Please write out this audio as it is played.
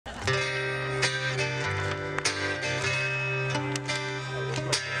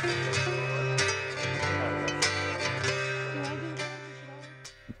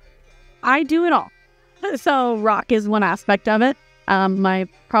I do it all. So rock is one aspect of it. My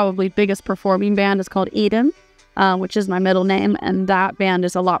probably biggest performing band is called Eden, which is my middle name, and that band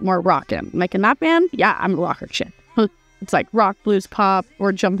is a lot more rockin'. Like in that band, yeah, I'm a rocker chick. It's like rock, blues, pop.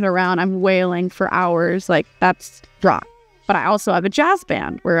 We're jumping around. I'm wailing for hours. Like that's rock. But I also have a jazz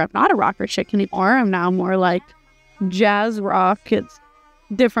band where I'm not a rocker chick anymore. I'm now more like jazz rock. It's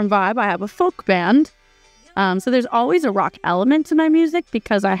different vibe. I have a folk band. So there's always a rock element to my music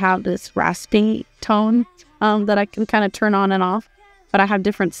because I have this raspy tone that I can kind of turn on and off. But I have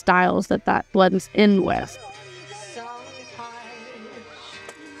different styles that blends in with.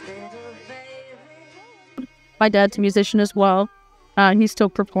 My dad's a musician as well. He still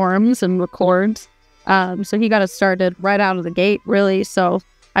performs and records. So he got us started right out of the gate, really. So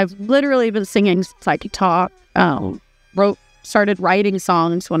I've literally been singing since I could talk. Started writing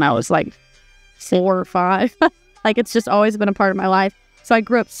songs when I was like 4 or 5. Like it's just always been a part of my life. So I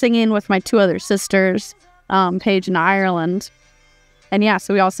grew up singing with my 2 other sisters, Paige and Ireland. And yeah,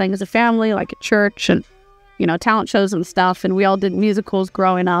 so we all sang as a family, like at church and, you know, talent shows and stuff. And we all did musicals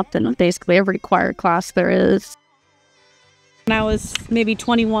growing up and basically every choir class there is. When I was maybe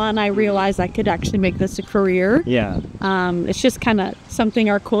 21, I realized I could actually make this a career. Yeah. It's just kind of something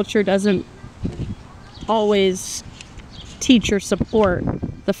our culture doesn't always teach or support,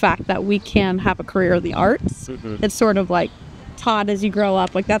 the fact that we can have a career in the arts. Mm-hmm. It's sort of like taught as you grow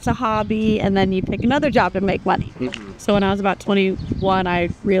up, like that's a hobby, and then you pick another job to make money. Mm-hmm. So when I was about 21, I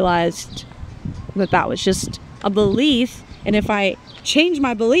realized that was just a belief, and if I change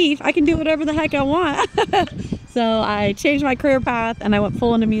my belief, I can do whatever the heck I want. So I changed my career path and I went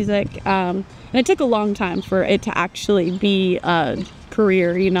full into music. And it took a long time for it to actually be a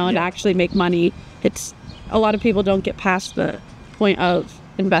career, you know, and to actually make money. It's a lot of people don't get past the point of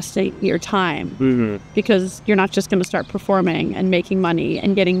investing your time because you're not just going to start performing and making money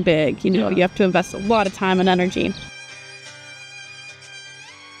and getting big. You know, you have to invest a lot of time and energy.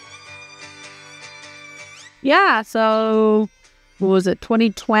 Yeah, so what was it,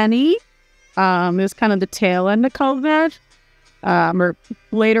 2020? It was kind of the tail end of COVID, or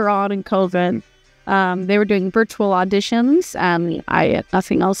later on in COVID. They were doing virtual auditions, and I had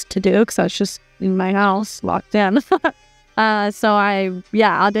nothing else to do because I was just in my house, locked in. So I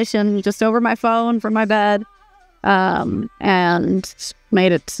auditioned just over my phone from my bed, and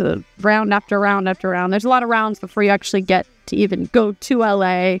made it to round after round after round. There's a lot of rounds before you actually get to even go to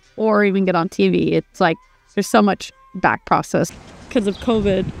LA or even get on TV. It's like there's so much back process. Because of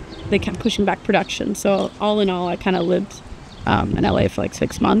COVID, they kept pushing back production. So all in all, I kind of lived in LA for like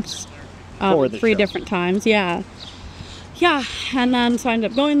 6 months. 3 different times, yeah. And then so I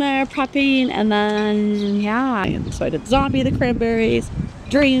ended up going there, prepping, and then, and so I did Zombie, the Cranberries,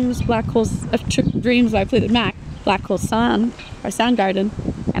 Dreams, Black Holes, Dreams, I played at Mac, Black Hole Sun, or Soundgarden,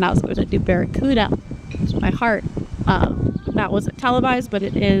 and I was going to do Barracuda, My Heart. That wasn't televised, but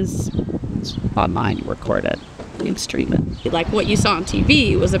it is online recorded. And stream it. Like what you saw on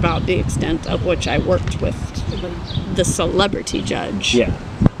TV was about the extent of which I worked with the celebrity judge,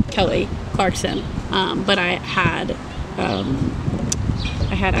 Kelly Clarkson. But I had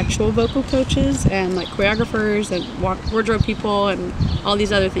actual vocal coaches and like choreographers and wardrobe people and all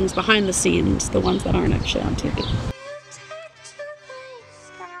these other things behind the scenes, the ones that aren't actually on TV.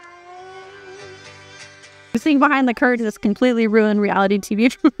 Seeing behind the curtain has completely ruined reality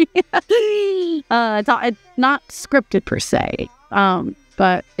TV for me. It's not scripted per se,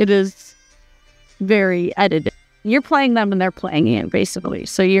 but it is very edited. You're playing them and they're playing you, basically.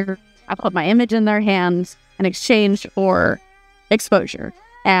 So I put my image in their hands in exchange for exposure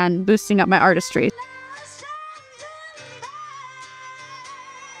and boosting up my artistry.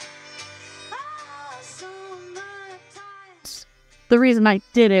 The reason I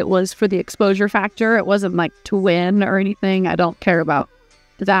did it was for the exposure factor. It wasn't like to win or anything. I don't care about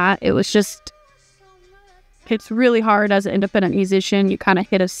that. It was just, it's really hard as an independent musician. You kind of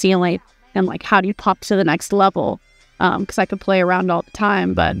hit a ceiling and like, how do you pop to the next level? Because I could play around all the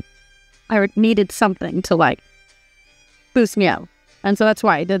time, but I needed something to like boost me up. And so that's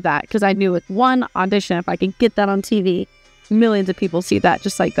why I did that, because I knew with one audition, if I could get that on TV, millions of people see that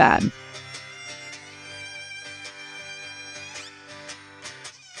just like that.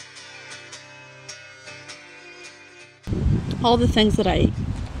 All the things that I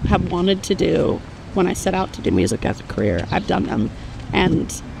have wanted to do when I set out to do music as a career, I've done them.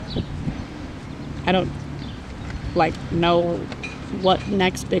 And I don't like know what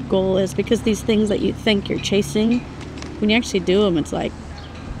next big goal is, because these things that you think you're chasing, when you actually do them, it's like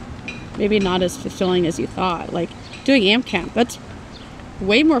maybe not as fulfilling as you thought. Like doing AMP Camp, that's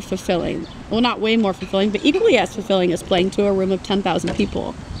way more fulfilling. Well, not way more fulfilling, but equally as fulfilling as playing to a room of 10,000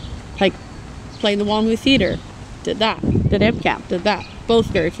 people. Like, playing the Walmou Theater, did that. Did AMCAP, did that. Both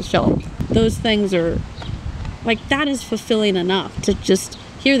very fulfilling. Those things are, like, that is fulfilling enough to just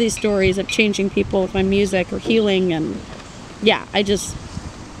hear these stories of changing people with my music or healing. And yeah, I don't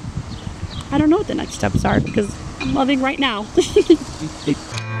know what the next steps are because I'm loving right now.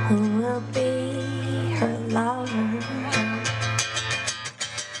 Who will be her lover?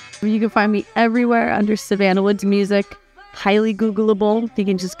 You can find me everywhere under Savanna Woods Music. Highly Googleable. You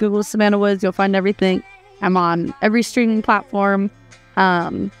can just Google Savanna Woods. You'll find everything. I'm on every streaming platform.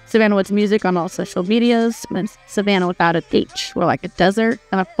 Savanna Woods Music on all social medias. And Savannah without an H. We're like a desert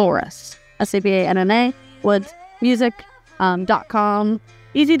and a forest. SAVANNA Woods Music.com.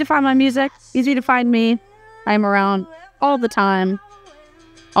 Easy to find my music. Easy to find me. I'm around all the time.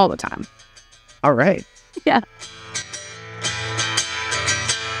 All the time. All right. Yeah.